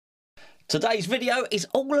Today's video is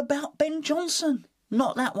all about Ben Johnson.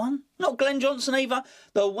 Not that one. Not Glenn Johnson either.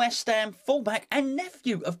 The West Ham fullback and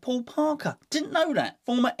nephew of Paul Parker. Didn't know that.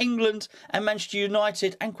 Former England and Manchester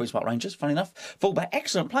United and Queen's Park Rangers, funny enough. Fullback,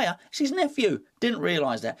 excellent player. It's his nephew. Didn't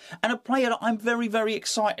realise that. And a player that I'm very, very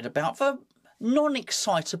excited about for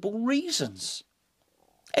non-excitable reasons.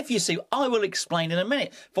 If you see, I will explain in a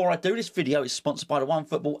minute. Before I do, this video is sponsored by the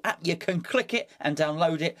OneFootball app. You can click it and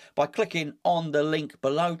download it by clicking on the link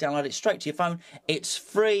below. Download it straight to your phone. It's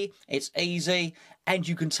free, it's easy, and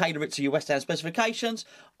you can tailor it to your West Ham specifications.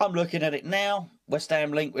 I'm looking at it now. West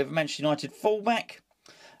Ham linked with Manchester United fullback.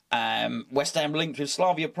 West Ham linked with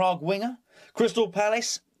Slavia Prague winger. Crystal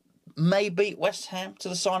Palace may beat West Ham to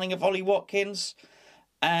the signing of Ollie Watkins.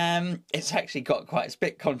 It's actually got it's a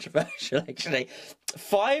bit controversial, actually.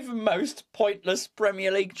 5 most pointless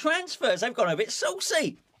Premier League transfers. They've gone a bit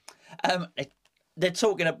saucy. They're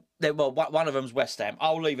talking well, one of them's West Ham.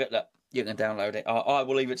 I'll leave it. Look, you can download it. I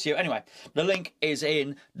will leave it to you. Anyway, the link is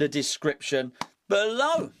in the description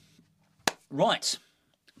below. Right,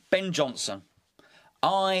 Ben Johnson.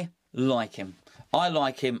 I like him. I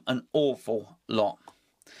like him an awful lot.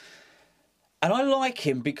 And I like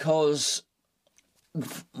him because,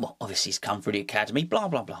 well, obviously he's come through the academy, blah,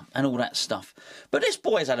 blah, blah, and all that stuff. But this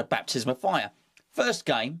boy has had a baptism of fire. First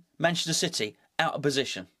game, Manchester City, out of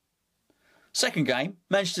position. Second game,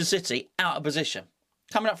 Manchester City, out of position.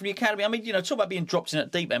 Coming up from the academy, I mean, you know, talk about being dropped in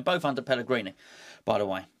at deep end, both under Pellegrini, by the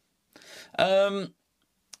way.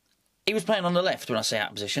 He was playing on the left when I say out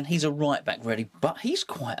of position. He's a right back ready, but he's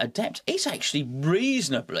quite adept. He's actually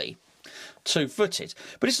reasonably two-footed.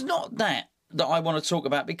 But it's not that I want to talk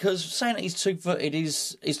about, because saying that he's two-footed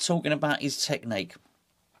is talking about his technique.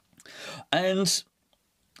 And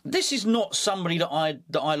this is not somebody that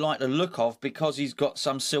I like the look of, because he's got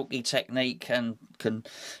some silky technique and can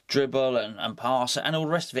dribble and pass and all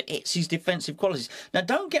the rest of it. It's his defensive qualities. Now,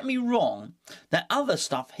 don't get me wrong, that other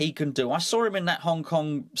stuff he can do. I saw him in that Hong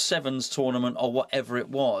Kong Sevens tournament or whatever it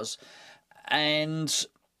was, and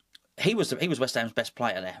he was West Ham's best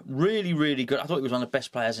player there. Really, really good. I thought he was one of the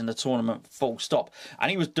best players in the tournament, full stop. And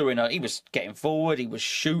he was he was getting forward, he was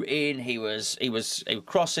shooting, he was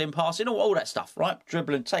crossing, passing, all that stuff, right?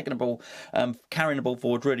 Dribbling, taking the ball, carrying the ball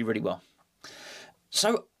forward really, really well.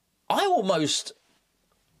 So I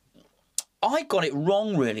got it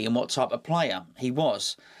wrong, really, in what type of player he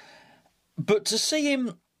was. But to see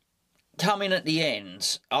him come in at the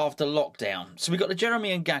end after lockdown. So we got the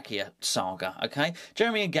Jeremy Ngakia saga, okay?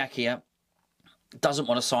 Jeremy Ngakia doesn't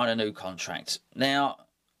want to sign a new contract. Now,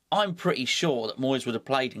 I'm pretty sure that Moyes would have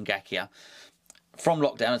played Ngakia from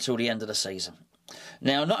lockdown until the end of the season.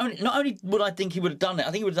 Now, not only would I think he would have done it,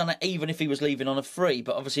 I think he would have done it even if he was leaving on a free.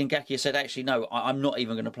 But obviously Ngakia said, actually, no, I'm not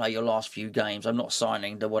even going to play your last few games. I'm not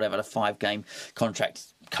signing the 5-game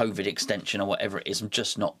contract, COVID extension or whatever it is. I'm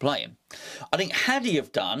just not playing. I think had he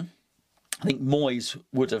have done, I think Moyes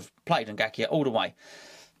would have played Ngakia all the way.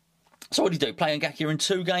 So what did he do? Play Ngakia in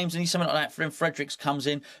 2 games and he's something like that for him. Fredericks comes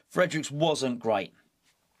in. Fredericks wasn't great.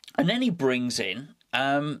 And then he brings in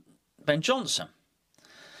Ben Johnson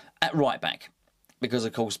at right back. Because,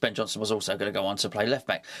 of course, Ben Johnson was also going to go on to play left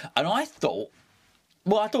back. And I thought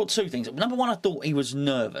 2 things. Number one, I thought he was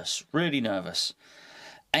nervous, really nervous.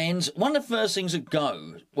 And one of the first things that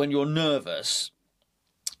go when you're nervous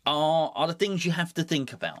are the things you have to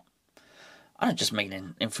think about. I don't just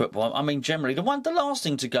mean in football. I mean generally. The last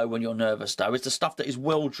thing to go when you're nervous, though, is the stuff that is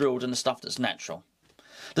well drilled and the stuff that's natural.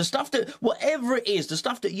 The stuff that, whatever it is, the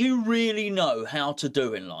stuff that you really know how to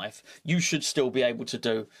do in life, you should still be able to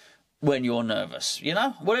do when you're nervous, you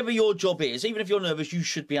know? Whatever your job is, even if you're nervous, you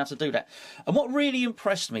should be able to do that. And what really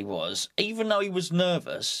impressed me was, even though he was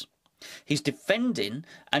nervous, his defending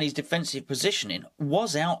and his defensive positioning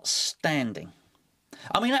was outstanding.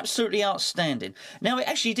 I mean, absolutely outstanding. Now, it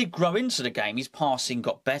actually did grow into the game. His passing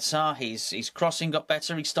got better. His crossing got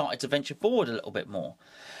better. He started to venture forward a little bit more.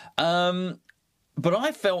 But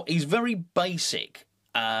I felt his very basic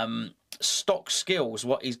stock skills,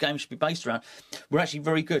 what his game should be based around, were actually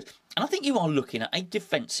very good. And I think you are looking at a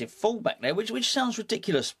defensive fullback there, which sounds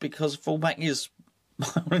ridiculous because fullback is, by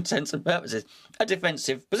all intents and purposes, a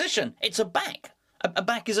defensive position. It's a back. A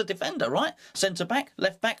back is a defender, right? Centre back,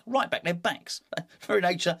 left back, right back. They're backs. Very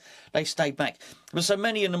nature, they stay back. But so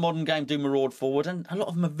many in the modern game do maraud forward, and a lot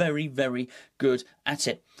of them are very, very good at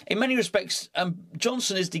it. In many respects,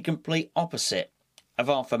 Johnson is the complete opposite of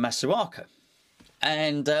Arthur Masuaku.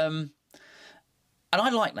 And I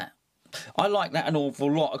like that. I like that an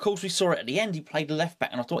awful lot. Of course, we saw it at the end. He played left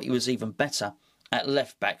back, and I thought he was even better at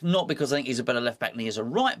left back. Not because I think he's a better left back than he is a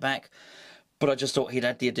right back, but I just thought he'd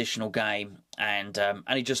had the additional game, and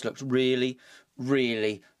he just looked really,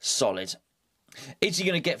 really solid. Is he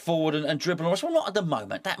going to get forward and dribble? Well, not at the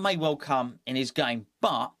moment. That may well come in his game.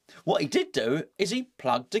 But what he did do is he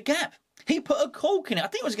plugged a gap. He put a cork in it. I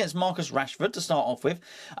think it was against Marcus Rashford to start off with.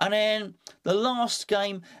 And then the last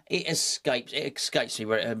game, it escapes me.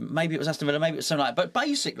 Maybe it was Aston Villa, maybe it was something like that. But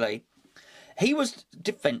basically, he was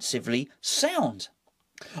defensively sound.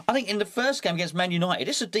 I think in the first game against Man United,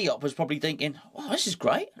 Issa Diop was probably thinking, oh, this is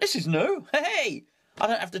great. This is new. Hey, I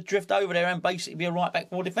don't have to drift over there and basically be a right-back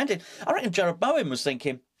for defending. I reckon Jared Bowen was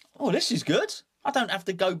thinking, oh, this is good. I don't have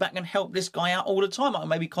to go back and help this guy out all the time. I can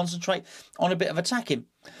maybe concentrate on a bit of attacking.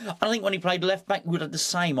 I think when he played left-back, we would have the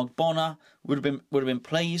same. Ogbonna would have been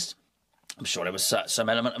pleased. I'm sure there was some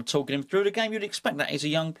element of talking him through the game. You'd expect that he's a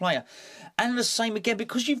young player. And the same again,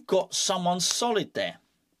 because you've got someone solid there.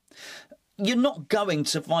 You're not going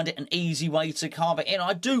to find it an easy way to carve it in.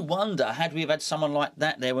 I do wonder, had we have had someone like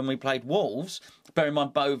that there when we played Wolves, bear in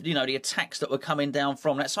mind both, the attacks that were coming down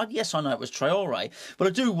from that side. Yes, I know it was Traore, but I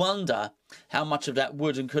do wonder how much of that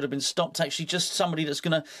would and could have been stopped. Actually, just somebody that's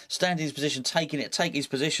going to stand in his position, take his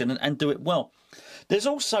position and do it well. There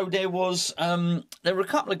were a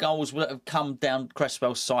couple of goals that have come down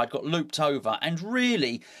Cresswell's side, got looped over, and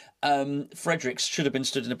really Fredericks should have been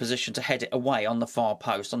stood in a position to head it away on the far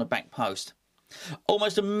post, on the back post.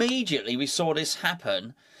 Almost immediately we saw this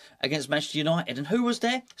happen against Manchester United, and who was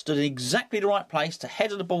there? Stood in exactly the right place to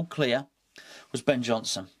head of the ball clear was Ben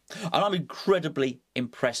Johnson. And I'm incredibly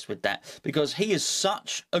impressed with that, because he is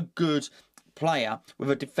such a good player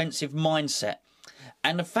with a defensive mindset.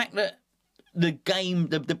 And the fact that the game,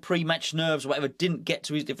 the pre-match nerves or whatever didn't get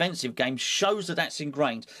to his defensive game shows that that's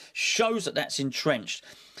ingrained, shows that that's entrenched.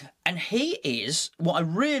 And he is, what I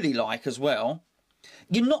really like as well,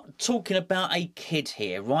 you're not talking about a kid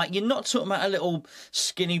here, right? You're not talking about a little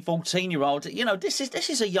skinny 14-year-old. This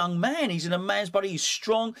is a young man. He's in a man's body. He's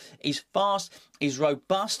strong. He's fast. He's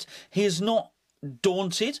robust. He is not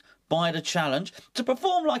daunted by the challenge. To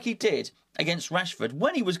perform like he did against Rashford,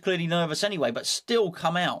 when he was clearly nervous anyway, but still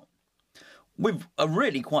come out with a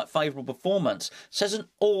really quite favourable performance, says an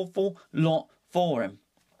awful lot for him.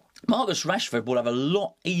 Marcus Rashford will have a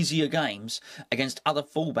lot easier games against other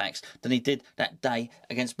fullbacks than he did that day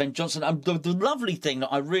against Ben Johnson. And the lovely thing that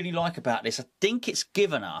I really like about this, I think it's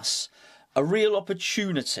given us a real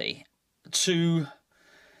opportunity to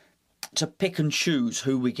pick and choose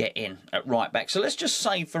who we get in at right back. So let's just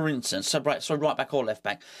say, for instance, right back or left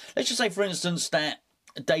back. Let's just say, for instance, that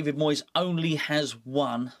David Moyes only has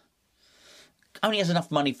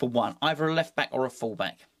enough money for one, either a left back or a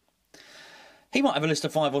fullback. He might have a list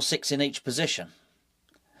of 5 or 6 in each position.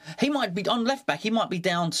 He might be on left back. He might be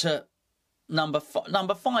down to number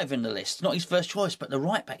 5 in the list. Not his first choice, but the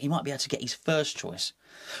right back. He might be able to get his first choice.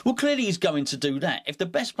 Well, clearly he's going to do that. If the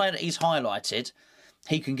best player that he's highlighted,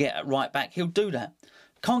 he can get at right back, he'll do that.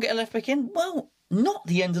 Can't get a left back in? Well, not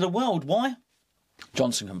the end of the world. Why?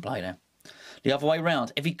 Johnson can play there. The other way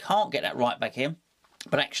round. If he can't get that right back in,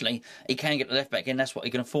 but actually he can get the left back in, that's what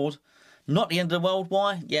he can afford. Not the end of the world.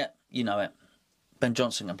 Why? Yeah, you know it. Ben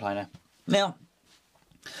Johnson can play there. Now,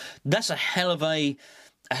 that's a hell of an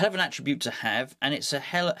attribute to have, and it's a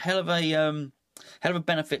hell of a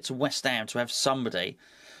benefit to West Ham to have somebody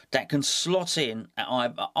that can slot in at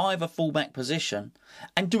either fullback position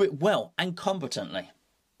and do it well and competently.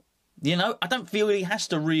 I don't feel he has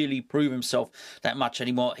to really prove himself that much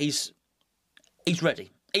anymore. He's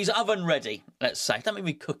ready. He's oven ready, let's say. Don't make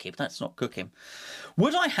me cook him. That's not cooking.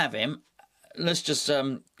 Would I have him? Let's just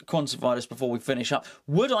quantify this before we finish up.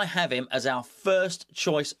 Would I have him as our first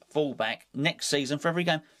choice fullback next season for every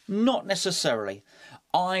game? Not necessarily.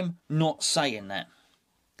 I'm not saying that.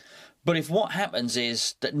 But if what happens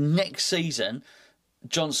is that next season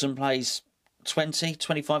Johnson plays 20,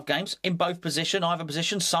 25 games in both positions, either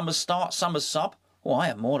position, some as start, some as sub, I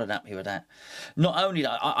am more than happy with that. Not only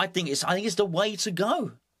that, I think it's the way to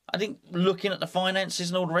go. I think looking at the finances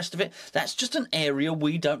and all the rest of it, that's just an area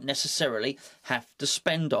we don't necessarily have to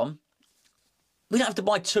spend on. We don't have to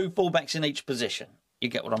buy 2 fullbacks in each position. You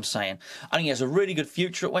get what I'm saying? I think he has a really good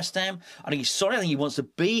future at West Ham. I think he's solid. I think he wants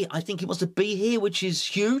to be here, which is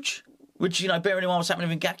huge. Which, bearing in mind what's happening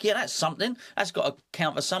with Ngakia, that's something. That's got to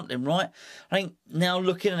count for something, right? I think now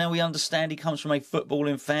looking, and now we understand he comes from a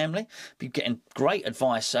footballing family. Be getting great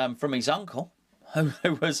advice from his uncle, who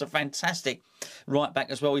was a fantastic right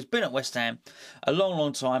back as well. He's been at West Ham a long,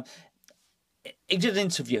 long time. He did an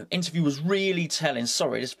interview. Interview was really telling.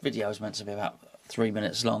 Sorry, this video is meant to be about 3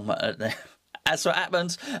 minutes long, but that's what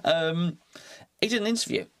happens. He did an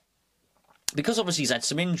interview. Because obviously he's had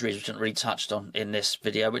some injuries, which aren't really touched on in this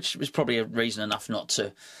video, which was probably a reason enough not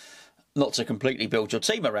to completely build your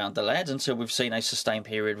team around the lad until we've seen a sustained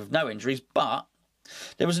period with no injuries. But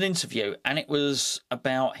there was an interview, and it was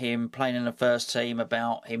about him playing in the first team,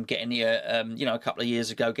 about him getting the, a couple of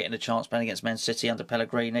years ago, getting a chance playing against Man City under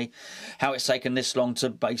Pellegrini, how it's taken this long to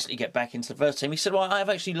basically get back into the first team. He said, well, I have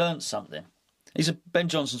actually learned something. These are Ben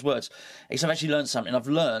Johnson's words. He said, I've actually learned something. I've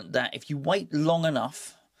learned that if you wait long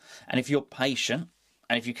enough, and if you're patient,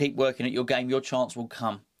 and if you keep working at your game, your chance will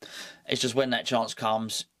come. It's just when that chance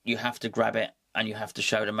comes, you have to grab it, and you have to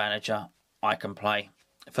show the manager, I can play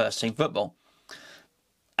first team football.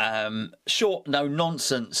 Short, no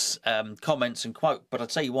nonsense comments and quote, but I'll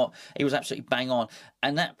tell you what, he was absolutely bang on.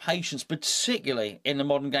 And that patience, particularly in the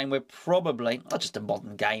modern game, where probably not just a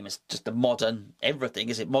modern game, it's just a modern everything,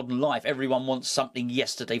 is it? Modern life. Everyone wants something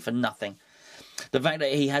yesterday for nothing. The fact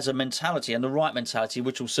that he has a mentality, and the right mentality,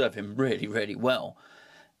 which will serve him really, really well,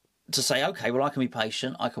 to say, okay, well, I can be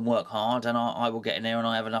patient, I can work hard, and I will get in there, and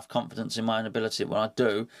I have enough confidence in my own ability when I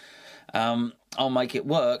do. I'll make it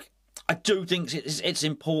work. I do think it's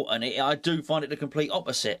important. I do find it the complete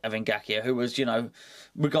opposite of Ngakia, who was,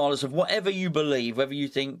 regardless of whatever you believe, whether you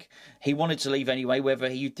think he wanted to leave anyway,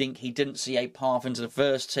 whether you think he didn't see a path into the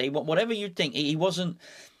first team, whatever you think, he wasn't.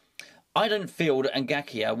 I don't feel that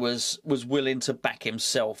Ngakia was willing to back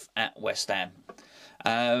himself at West Ham,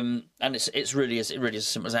 and it's really as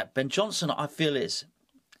simple as that. Ben Johnson, I feel, he's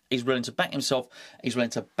willing to back himself. He's willing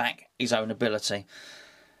to back his own ability.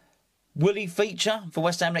 Will he feature for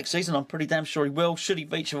West Ham next season? I'm pretty damn sure he will. Should he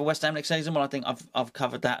feature for West Ham next season? Well, I think I've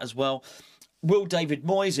covered that as well. Will David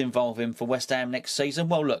Moyes involve him for West Ham next season?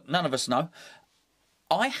 Well, look, none of us know.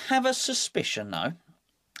 I have a suspicion, though,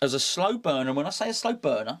 as a slow burner, and when I say a slow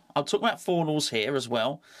burner, I'll talk about Fornals here as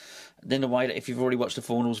well, in the way that if you've already watched the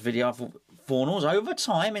Fornals video, I thought Fornals over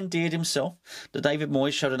time endeared himself that David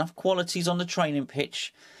Moyes showed enough qualities on the training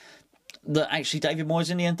pitch that actually David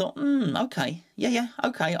Moyes in the end thought, okay,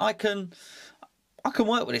 okay, I can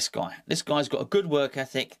work with this guy. This guy's got a good work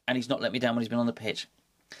ethic, and he's not let me down when he's been on the pitch.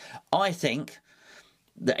 I think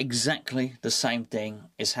that exactly the same thing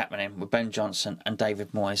is happening with Ben Johnson and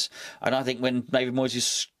David Moyes. And I think when David Moyes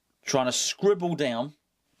is trying to scribble down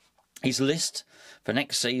his list for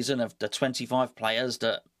next season of the 25 players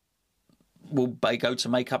that will go to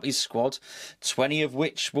make up his squad, 20 of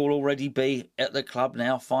which will already be at the club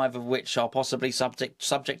now, 5 of which are possibly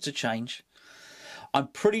subject to change. I'm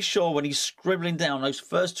pretty sure when he's scribbling down those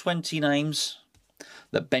first 20 names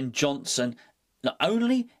that Ben Johnson not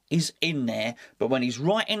only is in there, but when he's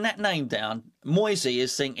writing that name down, Moisey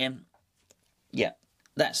is thinking, yeah,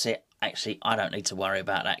 that's it. Actually, I don't need to worry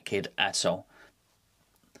about that kid at all.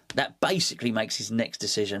 That basically makes his next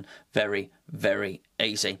decision very, very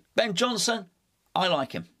easy. Ben Johnson, I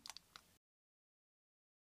like him.